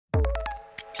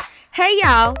Hey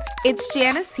y'all, it's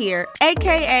Janice here,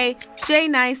 aka J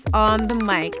Nice on the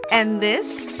mic, and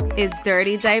this is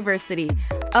Dirty Diversity,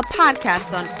 a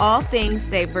podcast on all things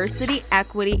diversity,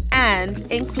 equity, and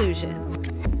inclusion.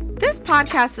 This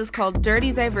podcast is called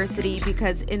Dirty Diversity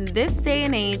because in this day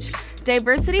and age,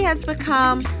 diversity has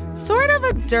become sort of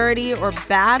a dirty or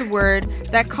bad word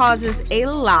that causes a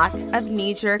lot of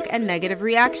knee-jerk and negative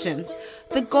reactions.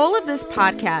 The goal of this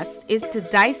podcast is to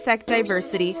dissect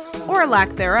diversity, or lack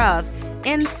thereof,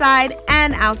 inside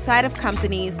and outside of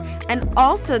companies, and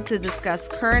also to discuss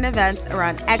current events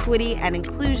around equity and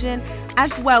inclusion,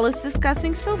 as well as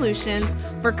discussing solutions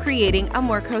for creating a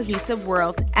more cohesive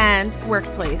world and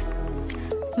workplace.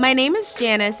 My name is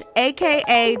Janice,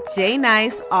 aka J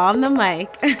Nice on the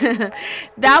mic.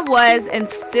 That was and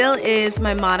still is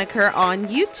my moniker on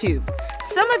YouTube.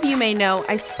 Some of you may know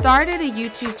I started a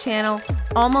YouTube channel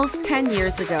almost 10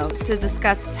 years ago to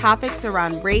discuss topics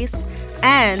around race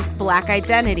and Black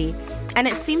identity, and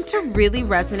it seemed to really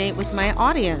resonate with my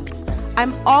audience.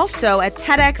 I'm also a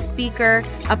TEDx speaker,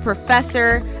 a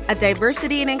professor, a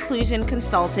diversity and inclusion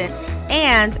consultant,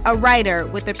 and a writer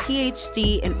with a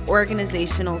PhD in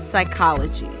organizational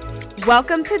psychology.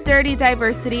 Welcome to Dirty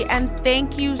Diversity, and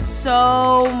thank you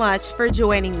so much for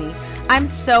joining me. I'm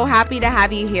so happy to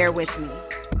have you here with me.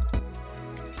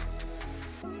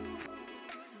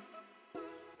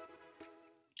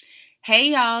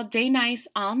 Hey y'all, J Nice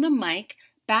on the mic,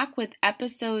 back with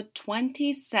episode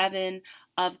 27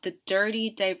 of the Dirty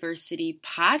Diversity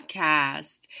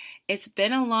podcast. It's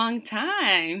been a long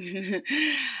time.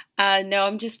 No,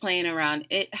 I'm just playing around.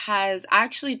 I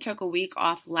actually took a week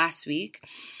off last week.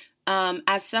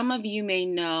 As some of you may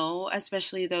know,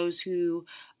 especially those who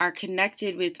are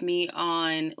connected with me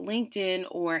on LinkedIn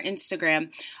or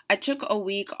Instagram, I took a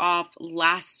week off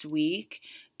last week.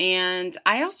 And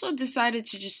I also decided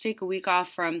to just take a week off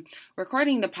from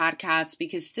recording the podcast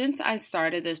because since I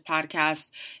started this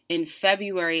podcast in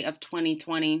February of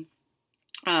 2020,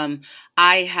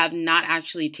 I have not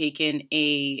actually taken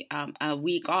a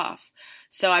week off.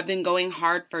 So I've been going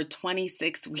hard for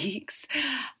 26 weeks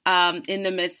in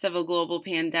the midst of a global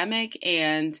pandemic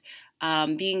and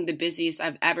being the busiest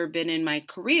I've ever been in my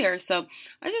career. So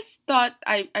I just thought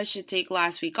I should take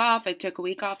last week off. I took a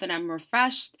week off and I'm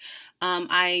refreshed.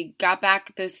 I got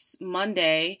back this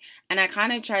Monday and I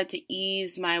kind of tried to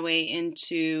ease my way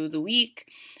into the week.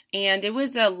 And it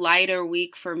was a lighter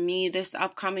week for me. This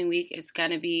upcoming week is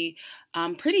going to be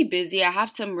pretty busy. I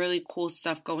have some really cool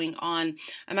stuff going on.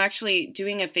 I'm actually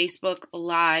doing a Facebook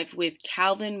Live with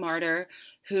Calvin Martyr,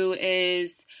 who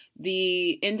is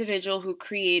the individual who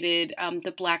created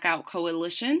the Blackout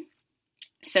Coalition.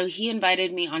 So he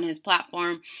invited me on his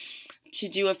platform to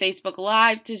do a Facebook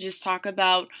Live to just talk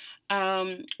about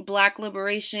Black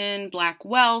liberation, Black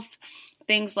wealth,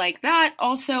 things like that.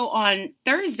 Also on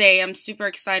Thursday, I'm super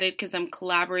excited because I'm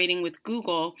collaborating with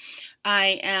Google.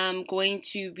 I am going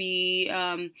to be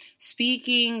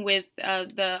speaking with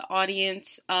the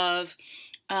audience of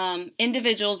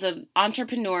individuals, of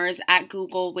entrepreneurs at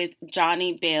Google with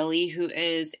Johnny Bailey, who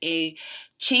is a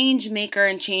change maker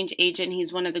and change agent.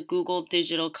 He's one of the Google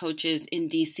digital coaches in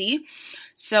DC.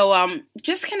 So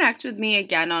just connect with me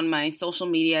again on my social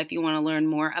media if you want to learn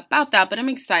more about that. But I'm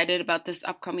excited about this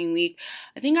upcoming week.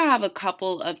 I think I have a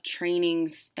couple of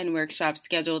trainings and workshops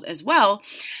scheduled as well.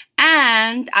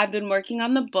 And I've been working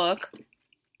on the book.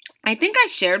 I think I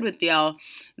shared with y'all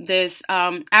this.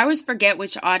 I always forget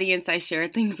which audience I share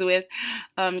things with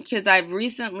because I've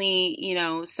recently,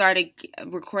 started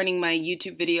recording my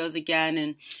YouTube videos again.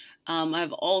 And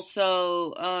I've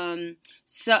also, I'm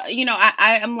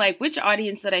like, which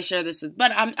audience did I share this with?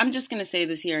 But I'm just going to say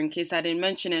this here in case I didn't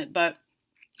mention it. But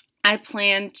I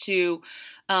plan to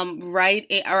I'm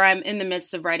in the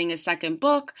midst of writing a second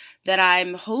book that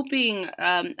I'm hoping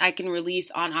I can release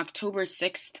on October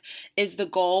 6th is the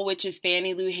goal, which is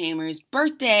Fannie Lou Hamer's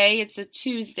birthday. It's a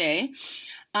Tuesday.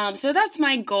 So that's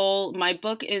my goal. My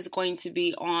book is going to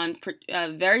be on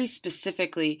very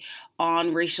specifically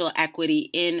on racial equity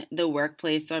in the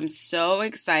workplace. So I'm so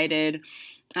excited.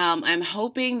 I'm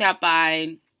hoping that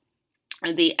by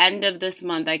the end of this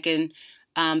month I can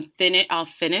I'll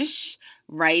finish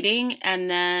writing, and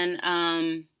then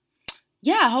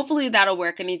hopefully that'll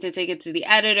work. I need to take it to the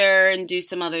editor and do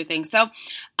some other things. So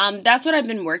that's what I've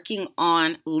been working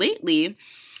on lately.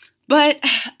 But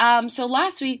so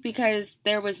last week, because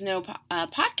there was no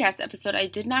podcast episode, I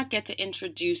did not get to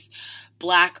introduce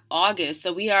Black August.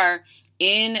 So we are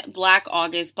in Black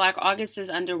August. Black August is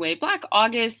underway. Black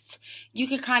August, you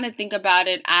could kind of think about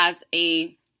it as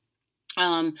a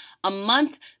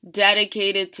month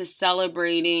dedicated to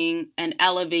celebrating and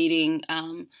elevating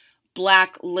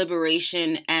Black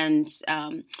liberation and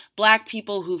Black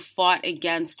people who fought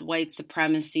against white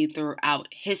supremacy throughout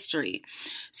history.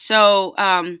 So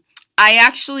I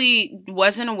actually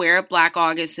wasn't aware of Black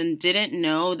August and didn't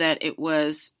know that it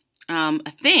was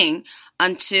a thing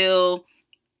until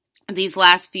these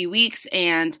last few weeks,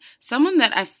 and someone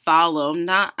that I follow,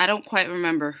 I don't quite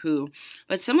remember who,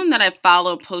 but someone that I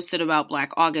follow posted about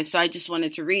Black August, so I just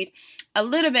wanted to read a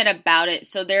little bit about it.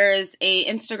 So there is a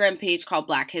Instagram page called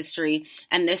Black History,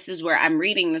 and this is where I'm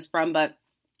reading this from, but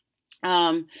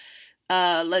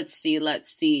let's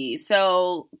see.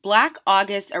 So Black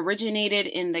August originated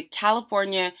in the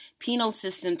California penal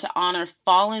system to honor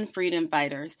fallen freedom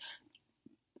fighters.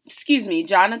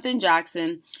 Jonathan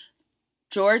Jackson,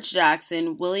 George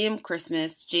Jackson, William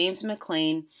Christmas, James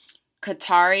McLean,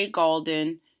 Katari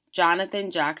Golden.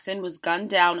 Jonathan Jackson was gunned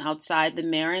down outside the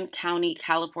Marin County,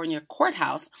 California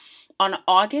courthouse on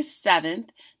August 7th,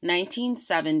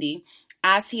 1970,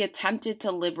 as he attempted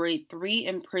to liberate 3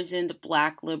 imprisoned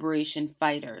Black liberation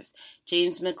fighters,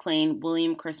 James McLean,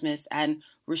 William Christmas, and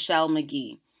Russell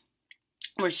McGee.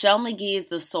 Russell McGee is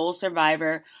the sole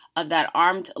survivor of that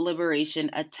armed liberation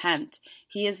attempt.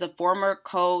 He is the former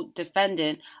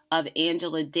co-defendant of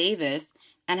Angela Davis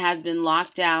and has been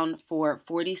locked down for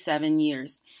 47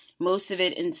 years, most of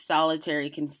it in solitary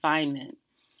confinement.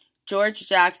 George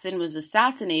Jackson was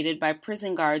assassinated by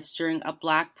prison guards during a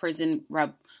Black prison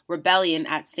rebellion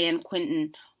at San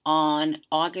Quentin on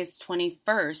August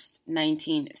 21st,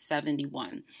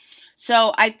 1971.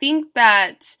 So I think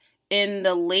that in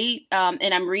the late,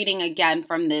 and I'm reading again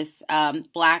from this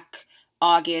Black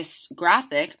August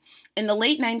graphic, in the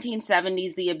late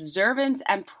 1970s, the observance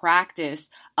and practice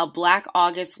of Black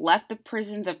August left the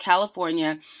prisons of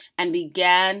California and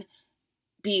began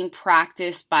being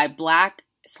practiced by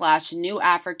Black/New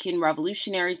African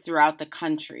revolutionaries throughout the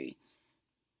country.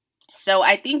 So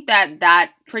I think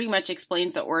that pretty much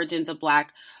explains the origins of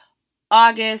Black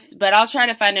August, but I'll try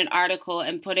to find an article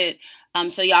and put it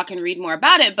so y'all can read more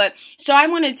about it. But so I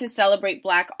wanted to celebrate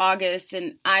Black August,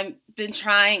 and I'm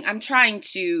trying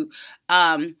to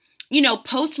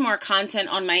post more content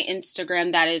on my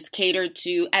Instagram that is catered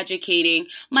to educating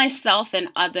myself and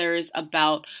others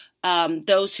about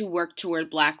those who work toward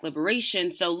Black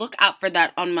liberation. So look out for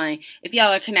that if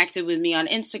y'all are connected with me on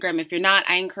Instagram. If you're not,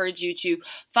 I encourage you to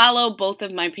follow both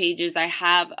of my pages. I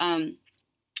have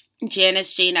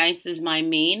Janice J. Nice is my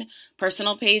main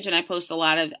personal page, and I post a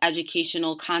lot of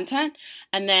educational content.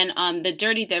 And then the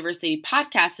Dirty Diversity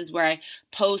podcast is where I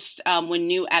post when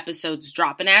new episodes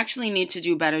drop. And I actually need to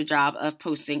do a better job of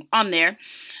posting on there.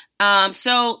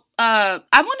 So I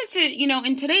wanted to,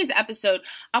 in today's episode,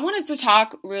 I wanted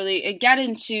to get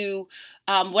into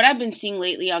what I've been seeing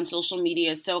lately on social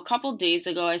media. So a couple days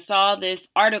ago, I saw this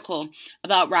article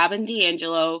about Robin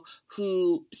DiAngelo,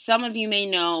 who some of you may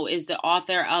know is the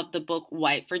author of the book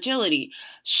White Fragility.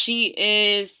 She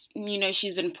is,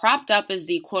 she's been propped up as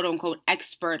the quote-unquote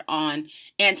expert on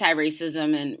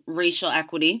anti-racism and racial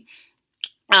equity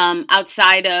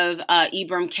outside of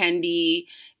Ibram Kendi,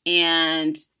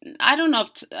 and I don't know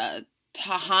if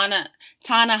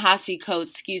Ta-Nehisi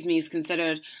Coates, is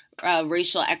considered a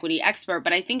racial equity expert,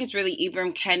 but I think it's really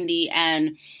Ibram Kendi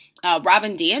and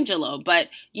Robin DiAngelo. But,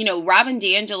 Robin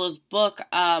DiAngelo's book,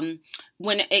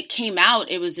 when it came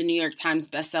out, it was a New York Times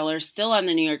bestseller, still on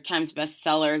the New York Times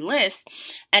bestseller list.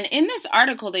 And in this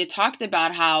article, they talked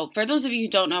about how, for those of you who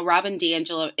don't know, Robin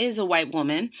DiAngelo is a white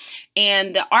woman.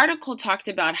 And the article talked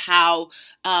about how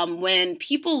when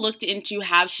people looked into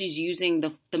how she's using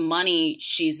the money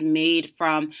she's made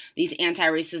from these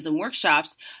anti-racism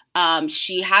workshops,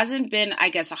 she hasn't been,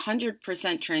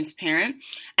 100% transparent,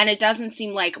 and it doesn't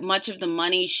seem like much of the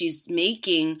money she's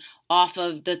making off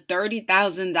of the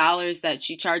 $30,000 that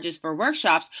she charges for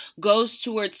workshops goes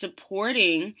towards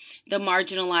supporting the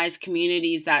marginalized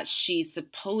communities that she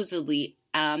supposedly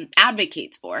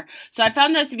advocates for. So I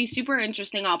found that to be super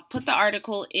interesting. I'll put the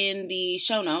article in the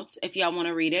show notes if y'all want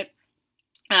to read it.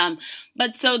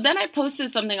 But so then I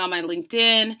posted something on my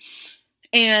LinkedIn.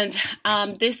 And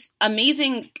this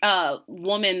amazing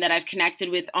woman that I've connected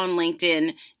with on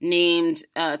LinkedIn named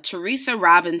Teresa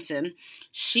Robinson,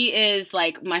 she is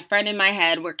like my friend in my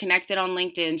head. We're connected on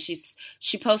LinkedIn.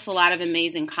 She posts a lot of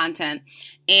amazing content.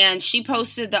 And she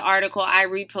posted the article, I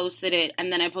reposted it,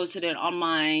 and then I posted it on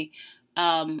my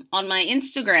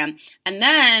Instagram. And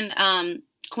then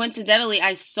coincidentally,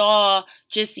 I saw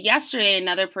just yesterday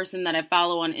another person that I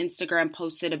follow on Instagram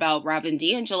posted about Robin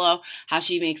DiAngelo, how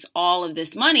she makes all of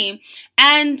this money.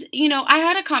 And, I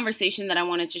had a conversation that I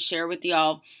wanted to share with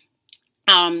y'all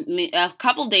a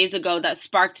couple days ago that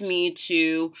sparked me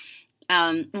to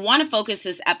want to focus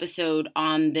this episode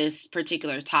on this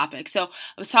particular topic. So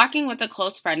I was talking with a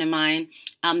close friend of mine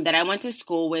that I went to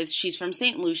school with. She's from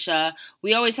St. Lucia.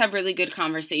 We always have really good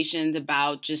conversations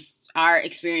about just our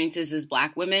experiences as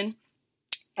Black women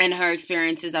and her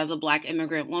experiences as a Black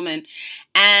immigrant woman.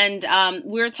 And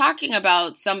we were talking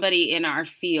about somebody in our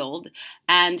field.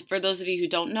 And for those of you who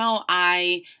don't know,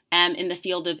 I am in the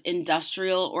field of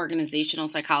industrial organizational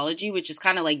psychology, which is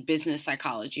kind of like business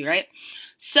psychology, right?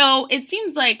 So it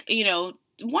seems like,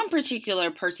 one particular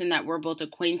person that we're both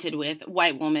acquainted with,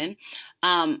 white woman,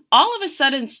 all of a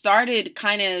sudden started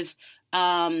kind of,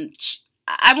 I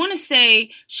want to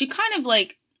say she kind of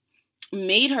like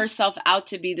made herself out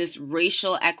to be this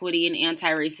racial equity and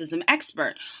anti-racism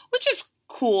expert, which is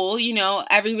cool.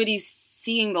 Everybody's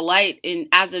seeing the light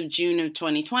as of June of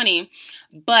 2020.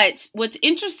 But what's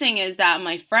interesting is that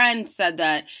my friend said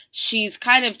that she's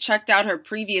kind of checked out her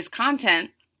previous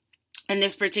content, and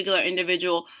this particular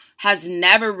individual has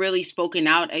never really spoken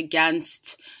out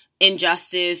against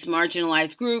injustice,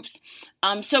 marginalized groups.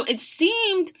 So it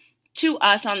seemed to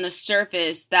us on the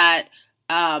surface that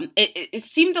it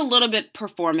seemed a little bit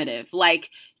performative.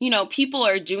 Like, people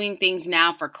are doing things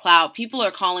now for clout. People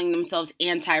are calling themselves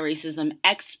anti-racism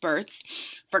experts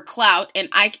for clout. And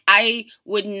I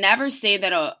would never say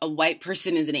that a white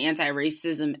person is an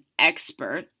anti-racism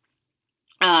expert.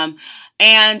 And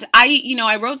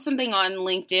I wrote something on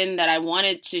LinkedIn that I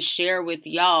wanted to share with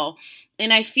y'all.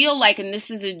 And I feel like, and this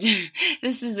is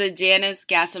a Janice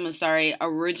Gassamassari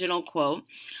original quote,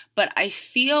 but I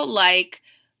feel like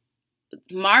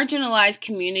marginalized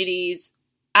communities,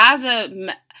 as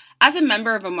a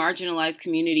member of a marginalized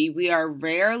community, we are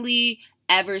rarely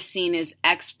ever seen as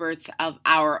experts of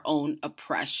our own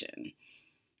oppression.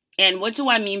 And what do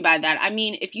I mean by that? I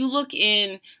mean, if you look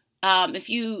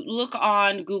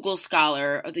on Google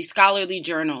Scholar or the scholarly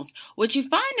journals, what you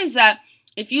find is that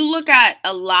if you look at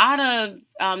a lot of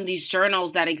these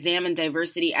journals that examine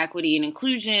diversity, equity, and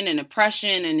inclusion, and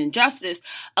oppression and injustice,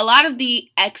 a lot of the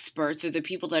experts, or the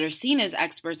people that are seen as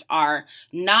experts, are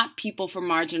not people from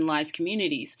marginalized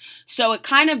communities. So it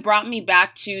kind of brought me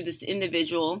back to this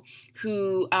individual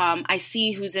who I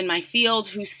see who's in my field,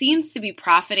 who seems to be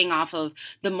profiting off of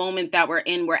the moment that we're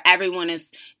in, where everyone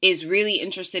is really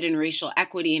interested in racial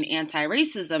equity and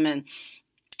anti-racism. And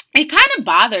it kind of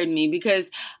bothered me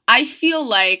because I feel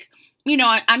like,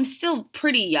 I'm still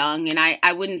pretty young, and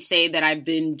I wouldn't say that I've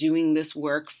been doing this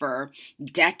work for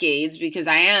decades, because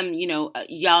I am,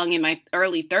 young, in my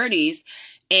early 30s.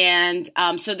 And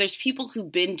so there's people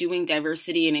who've been doing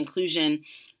diversity and inclusion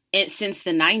since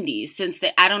the 90s,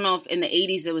 I don't know if in the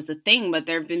 80s it was a thing, but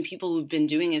there have been people who've been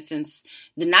doing it since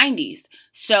the 90s.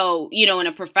 So, in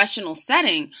a professional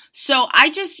setting. So I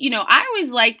just, I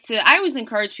always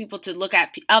encourage people to look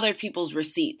at other people's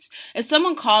receipts. If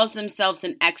someone calls themselves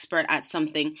an expert at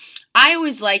something, I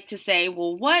always like to say,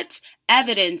 well, what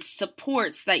evidence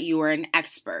supports that you are an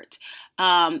expert?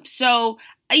 I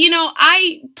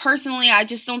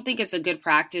just don't think it's a good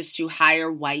practice to hire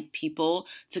white people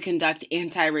to conduct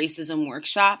anti-racism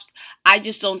workshops. I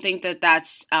just don't think that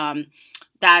that's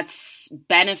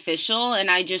beneficial, and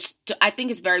I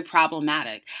think it's very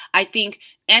problematic. I think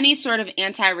any sort of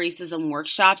anti-racism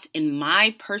workshops, in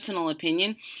my personal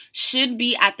opinion, should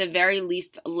be at the very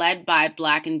least led by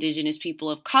Black, Indigenous people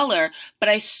of color, but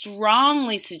I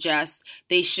strongly suggest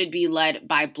they should be led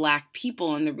by Black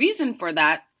people. And the reason for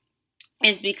that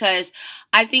is because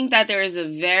I think that there is a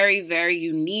very, very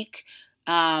unique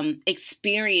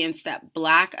experience that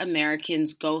Black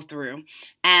Americans go through.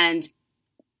 And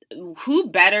who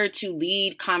better to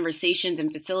lead conversations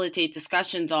and facilitate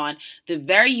discussions on the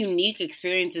very unique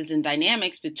experiences and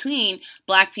dynamics between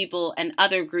Black people and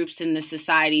other groups in the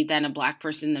society than a Black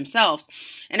person themselves.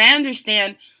 And I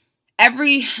understand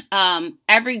every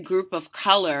group of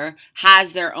color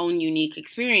has their own unique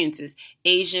experiences.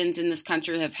 Asians in this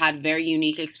country have had very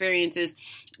unique experiences.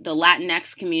 The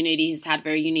Latinx community has had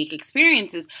very unique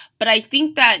experiences. But I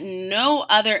think that no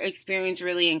other experience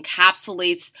really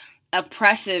encapsulates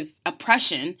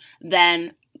oppression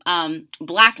than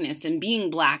Blackness and being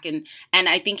Black, and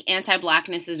I think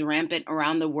anti-Blackness is rampant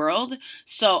around the world.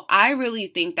 So I really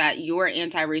think that your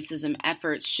anti-racism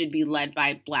efforts should be led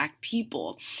by Black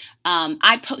people.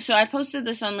 I posted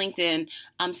this on LinkedIn.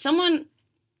 Someone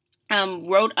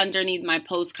wrote underneath my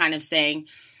post, kind of saying,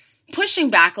 pushing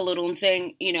back a little and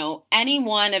saying,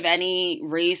 anyone of any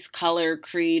race, color,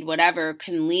 creed, whatever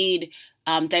can lead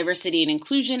diversity and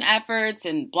inclusion efforts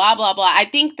and blah, blah, blah. I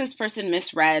think this person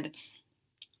misread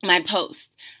my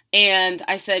post. And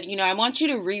I said, I want you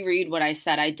to reread what I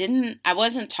said. I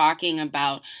wasn't talking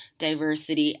about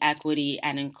diversity, equity,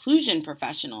 and inclusion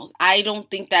professionals. I don't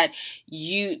think that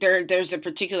there's a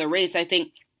particular race. I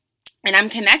think, and I'm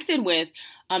connected with,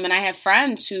 and I have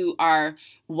friends who are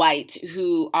white,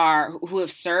 who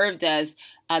have served as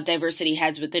diversity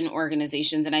heads within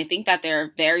organizations, and I think that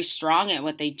they're very strong at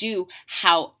what they do.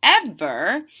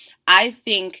 However, I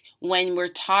think when we're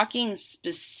talking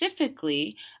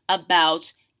specifically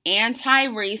about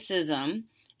anti-racism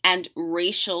and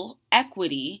racial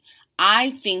equity,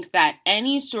 I think that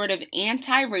any sort of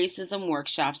anti-racism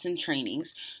workshops and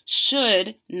trainings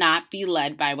should not be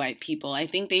led by white people. I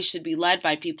think they should be led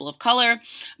by people of color,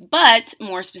 but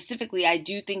more specifically, I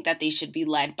do think that they should be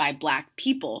led by Black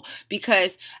people,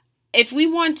 because if we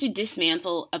want to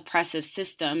dismantle oppressive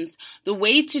systems, the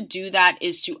way to do that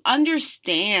is to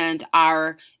understand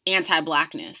our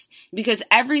anti-Blackness, because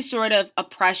every sort of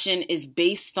oppression is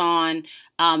based on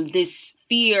this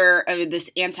fear of this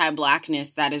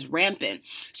anti-Blackness that is rampant.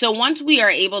 So once we are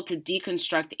able to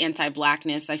deconstruct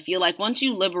anti-Blackness, I feel like once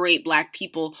you liberate Black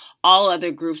people, all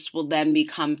other groups will then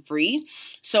become free.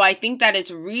 So I think that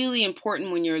it's really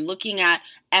important when you're looking at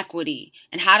equity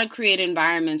and how to create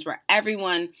environments where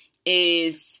everyone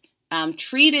is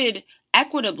treated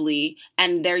equitably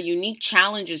and their unique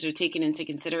challenges are taken into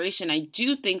consideration. I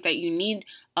do think that you need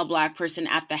a Black person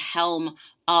at the helm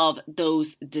of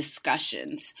those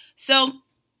discussions. So,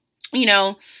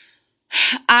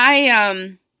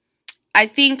 I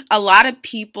think a lot of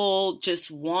people just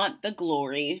want the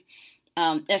glory,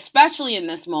 especially in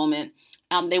this moment.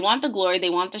 They want the glory, they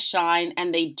want the shine,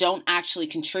 and they don't actually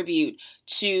contribute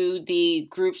to the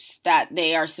groups that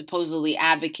they are supposedly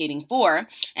advocating for.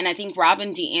 And I think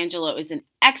Robin DiAngelo is an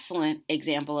excellent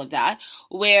example of that,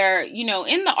 where,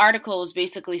 in the article is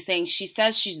basically saying she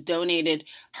says she's donated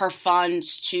her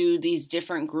funds to these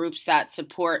different groups that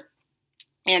support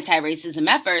anti-racism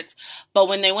efforts, but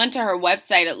when they went to her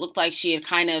website, it looked like she had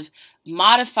kind of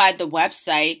modified the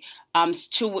website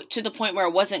to the point where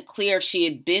it wasn't clear if she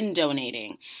had been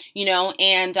donating,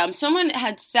 and someone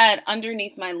had said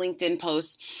underneath my LinkedIn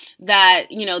post that,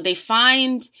 they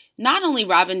find not only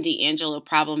Robin DiAngelo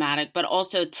problematic, but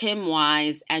also Tim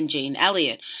Wise and Jane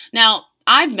Elliott. Now,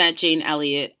 I've met Jane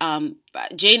Elliott.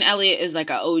 Jane Elliott is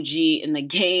like an OG in the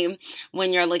game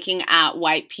when you're looking at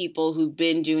white people who've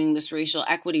been doing this racial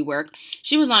equity work.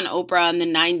 She was on Oprah in the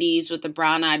 90s with the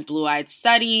Brown-Eyed, Blue-Eyed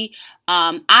study.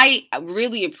 I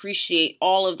really appreciate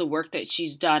all of the work that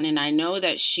she's done, and I know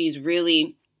that she's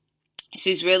really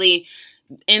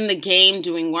in the game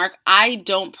doing work. I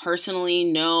don't personally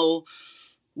know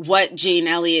what Jane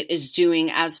Elliott is doing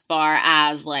as far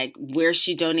as like where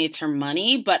she donates her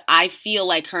money, but I feel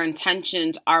like her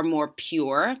intentions are more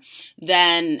pure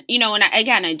than, and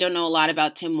I don't know a lot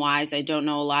about Tim Wise. I don't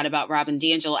know a lot about Robin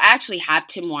DiAngelo. I actually have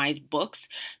Tim Wise books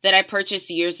that I purchased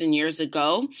years and years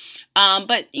ago.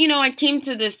 But I came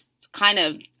to this kind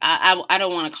of, I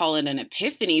don't want to call it an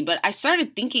epiphany, but I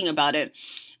started thinking about it.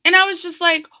 And I was just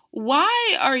like,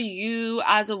 why are you,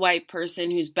 as a white person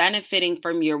who's benefiting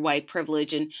from your white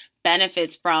privilege and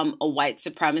benefits from a white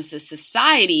supremacist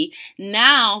society,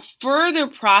 now further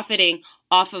profiting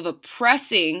off of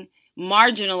oppressing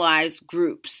marginalized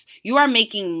groups? You are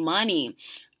making money.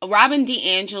 Robin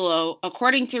DiAngelo,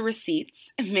 according to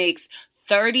receipts, makes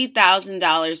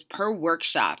 $30,000 per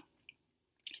workshop.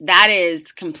 That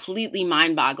is completely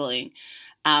mind-boggling.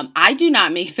 I do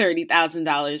not make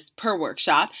 $30,000 per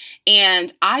workshop,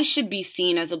 and I should be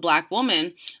seen as a Black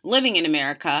woman living in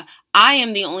America. I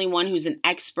am the only one who's an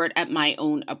expert at my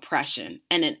own oppression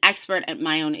and an expert at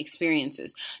my own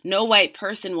experiences. No white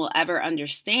person will ever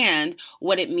understand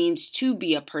what it means to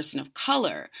be a person of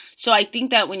color. So I think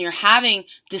that when you're having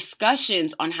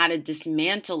discussions on how to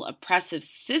dismantle oppressive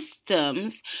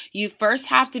systems, you first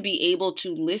have to be able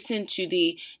to listen to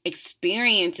the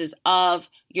experiences of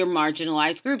your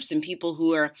marginalized groups and people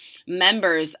who are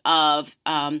members of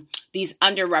these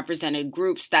underrepresented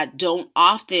groups that don't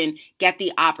often get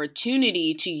the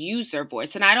opportunity to use their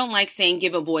voice. And I don't like saying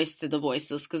give a voice to the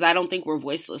voiceless, because I don't think we're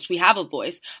voiceless. We have a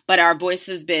voice, but our voice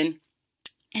has been,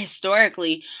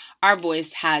 historically, our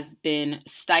voice has been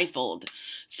stifled.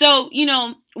 So,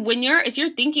 if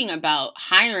you're thinking about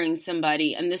hiring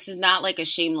somebody, and this is not like a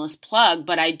shameless plug,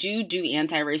 but I do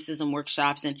anti-racism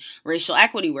workshops and racial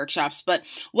equity workshops, but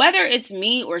whether it's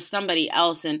me or somebody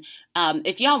else, and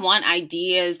if y'all want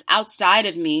ideas outside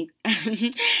of me,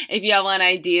 if y'all want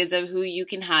ideas of who you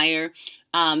can hire,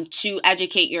 to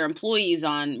educate your employees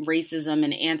on racism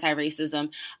and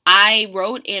anti-racism, I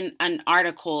wrote in an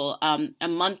article a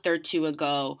month or two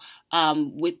ago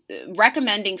with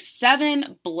recommending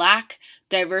 7 Black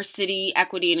diversity,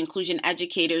 equity, and inclusion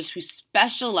educators who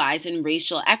specialize in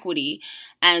racial equity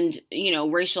and,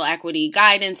 racial equity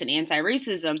guidance and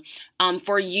anti-racism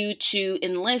for you to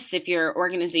enlist if your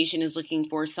organization is looking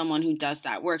for someone who does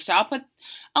that work. So I'll put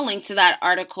a link to that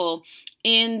article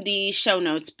in the show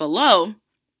notes below.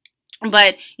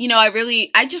 But,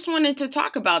 I just wanted to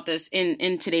talk about this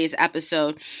in today's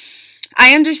episode.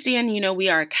 I understand, we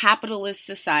are a capitalist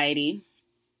society,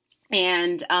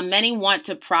 and many want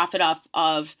to profit off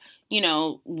of,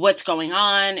 what's going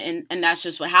on, and that's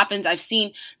just what happens. I've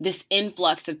seen this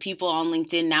influx of people on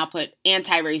LinkedIn now put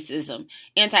anti-racism,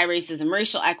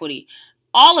 racial equity,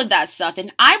 all of that stuff,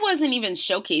 and I wasn't even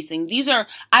showcasing.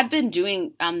 I've been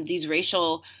doing these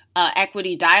racial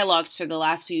equity dialogues for the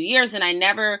last few years, and I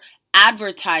never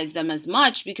advertise them as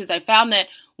much because I found that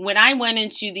when I went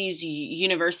into these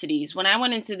universities, when I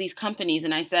went into these companies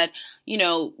and I said,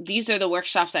 these are the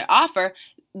workshops I offer,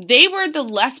 they were the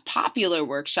less popular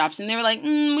workshops, and they were like,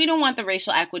 we don't want the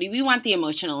racial equity, we want the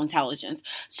emotional intelligence.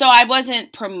 So I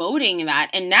wasn't promoting that,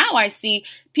 and now I see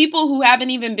people who haven't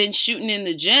even been shooting in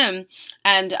the gym,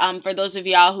 and for those of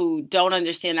y'all who don't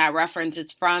understand that reference,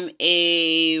 it's from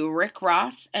a Rick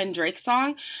Ross and Drake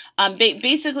song.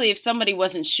 Basically, if somebody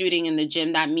wasn't shooting in the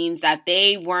gym, that means that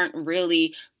they weren't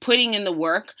really putting in the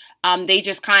work. They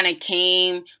just kind of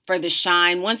came for the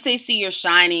shine. Once they see you're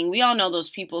shining, we all know those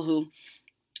people who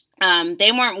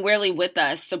they weren't really with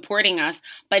us, supporting us,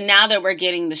 but now that we're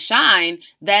getting the shine,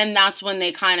 then that's when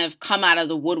they kind of come out of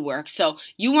the woodwork. So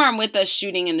you weren't with us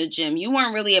shooting in the gym. You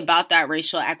weren't really about that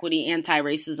racial equity,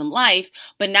 anti-racism life,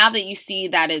 but now that you see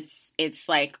that it's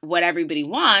like what everybody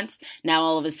wants, now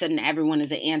all of a sudden everyone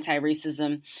is an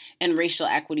anti-racism and racial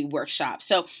equity workshop.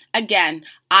 So again,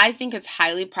 I think it's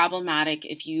highly problematic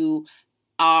if you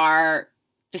are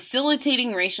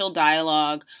facilitating racial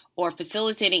dialogue or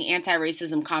facilitating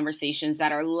anti-racism conversations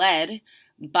that are led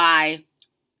by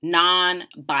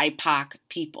non-BIPOC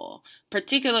people,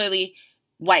 particularly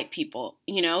white people.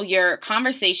 Your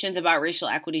conversations about racial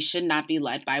equity should not be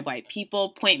led by white people,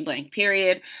 point blank,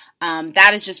 period.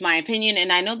 That is just my opinion,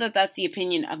 and I know that that's the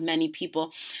opinion of many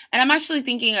people. And I'm actually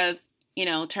thinking of,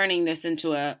 turning this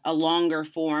into a longer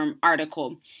form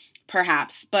article,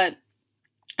 perhaps. But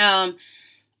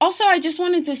also, I just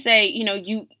wanted to say,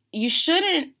 you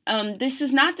shouldn't, this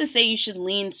is not to say you should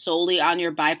lean solely on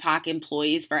your BIPOC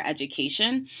employees for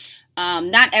education.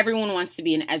 Not everyone wants to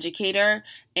be an educator,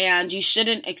 and you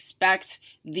shouldn't expect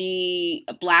the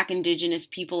Black, Indigenous,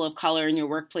 people of color in your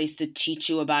workplace to teach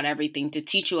you about everything, to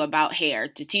teach you about hair,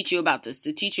 to teach you about this,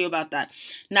 to teach you about that.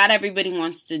 Not everybody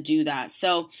wants to do that.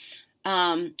 So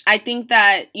I think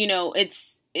that,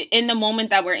 it's in the moment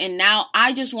that we're in now,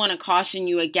 I just want to caution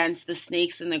you against the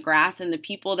snakes in the grass and the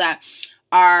people that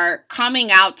are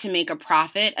coming out to make a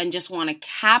profit and just want to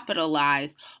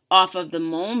capitalize off of the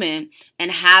moment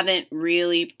and haven't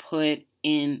really put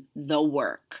in the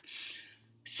work.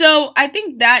 So I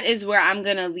think that is where I'm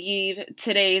going to leave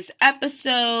today's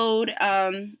episode.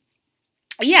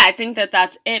 I think that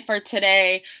that's it for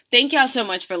today. Thank y'all so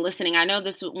much for listening. I know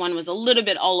this one was a little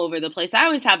bit all over the place. I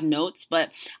always have notes, but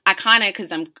I kind of,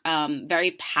 because I'm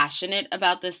very passionate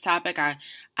about this topic, I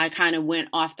kind of went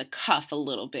off the cuff a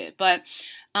little bit. But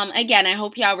again, I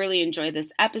hope y'all really enjoyed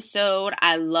this episode.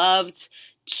 I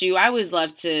always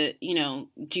love to,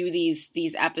 do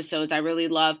these episodes. I really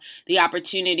love the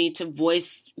opportunity to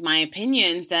voice my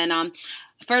opinions. And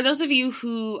for those of you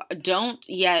who don't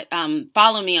yet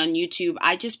follow me on YouTube,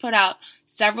 I just put out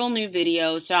several new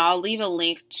videos. So I'll leave a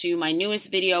link to my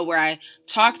newest video where I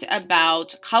talked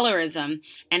about colorism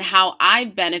and how I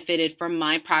benefited from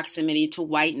my proximity to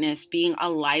whiteness, being a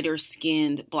lighter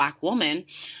skinned Black woman.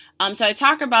 So I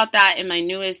talk about that in my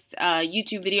newest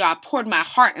YouTube video. I poured my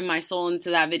heart and my soul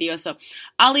into that video. So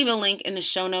I'll leave a link in the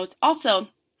show notes. Also,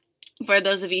 for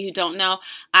those of you who don't know,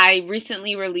 I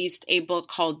recently released a book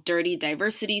called Dirty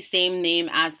Diversity, same name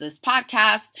as this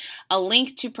podcast. A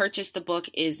link to purchase the book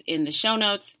is in the show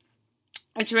notes.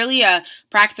 It's really a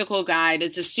practical guide.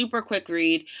 It's a super quick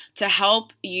read to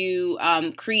help you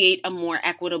create a more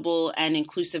equitable and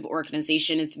inclusive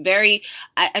organization. It's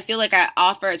I feel like I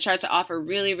try to offer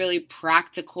really, really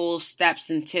practical steps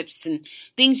and tips and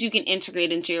things you can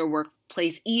integrate into your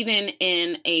workplace, even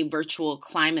in a virtual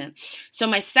climate. So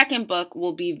my second book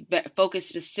will be focused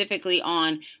specifically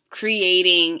on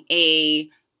creating a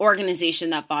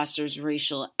organization that fosters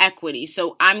racial equity.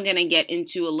 So I'm going to get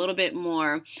into a little bit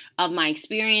more of my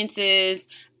experiences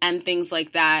and things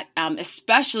like that,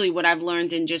 especially what I've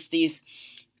learned in just these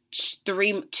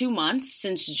 2 months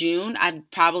since June, I've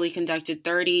probably conducted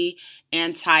 30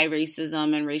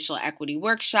 anti-racism and racial equity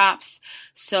workshops.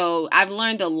 So I've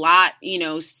learned a lot, in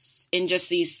just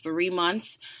these 3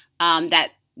 months,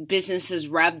 that business has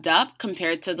revved up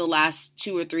compared to the last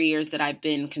 2 or 3 years that I've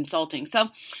been consulting. So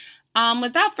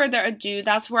without further ado,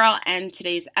 that's where I'll end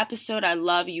today's episode. I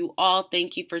love you all.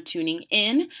 Thank you for tuning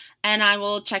in, and I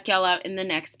will check y'all out in the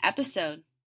next episode.